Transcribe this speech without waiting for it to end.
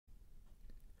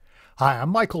Hi, I'm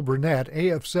Michael Burnett,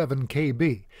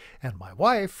 AF7KB, and my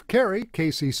wife, Carrie,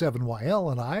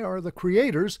 KC7YL, and I are the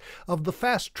creators of the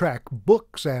Fast Track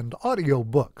books and audio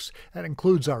books. That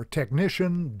includes our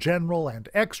technician, general, and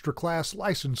extra class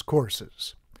license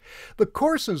courses. The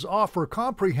courses offer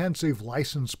comprehensive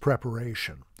license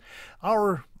preparation.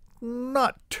 Our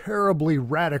not terribly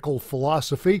radical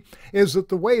philosophy is that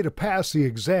the way to pass the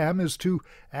exam is to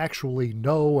actually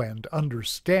know and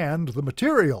understand the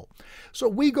material. So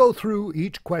we go through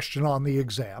each question on the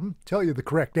exam, tell you the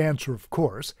correct answer, of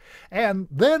course, and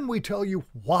then we tell you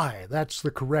why that's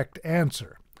the correct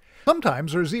answer.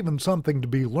 Sometimes there's even something to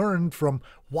be learned from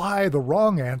why the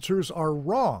wrong answers are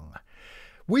wrong.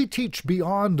 We teach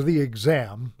beyond the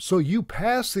exam, so you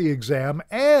pass the exam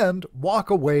and walk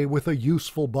away with a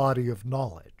useful body of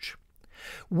knowledge.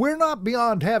 We're not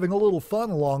beyond having a little fun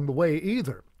along the way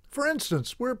either. For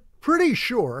instance, we're pretty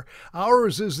sure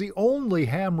ours is the only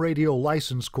ham radio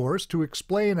license course to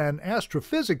explain an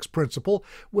astrophysics principle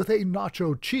with a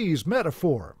nacho cheese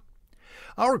metaphor.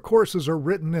 Our courses are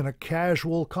written in a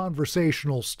casual,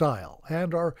 conversational style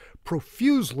and are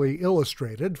profusely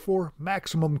illustrated for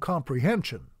maximum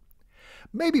comprehension.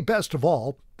 Maybe best of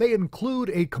all, they include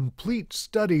a complete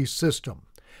study system.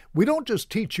 We don't just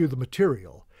teach you the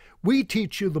material, we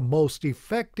teach you the most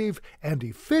effective and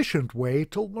efficient way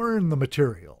to learn the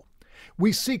material.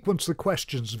 We sequence the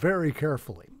questions very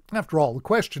carefully. After all, the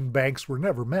question banks were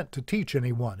never meant to teach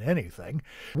anyone anything.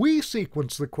 We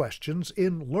sequence the questions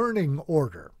in learning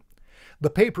order. The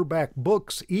paperback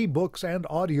books, ebooks, and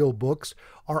audiobooks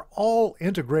are all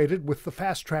integrated with the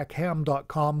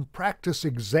FastTrackHam.com practice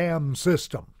exam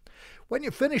system. When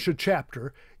you finish a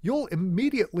chapter, you'll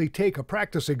immediately take a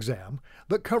practice exam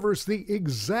that covers the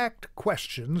exact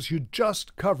questions you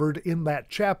just covered in that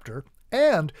chapter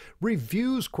and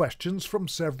reviews questions from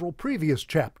several previous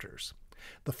chapters.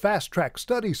 The Fast Track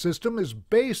study system is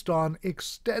based on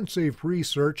extensive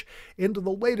research into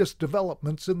the latest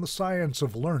developments in the science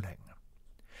of learning.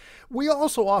 We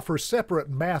also offer separate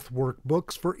math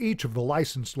workbooks for each of the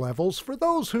license levels for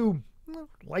those who,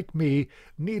 like me,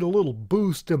 need a little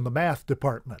boost in the math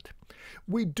department.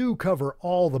 We do cover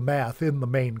all the math in the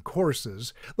main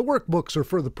courses. The workbooks are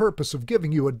for the purpose of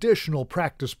giving you additional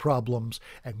practice problems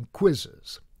and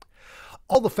quizzes.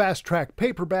 All the Fast Track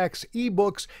paperbacks,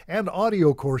 ebooks, and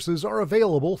audio courses are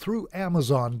available through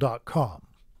Amazon.com.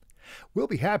 We'll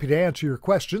be happy to answer your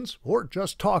questions or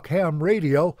just talk ham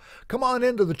radio. Come on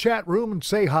into the chat room and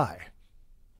say hi.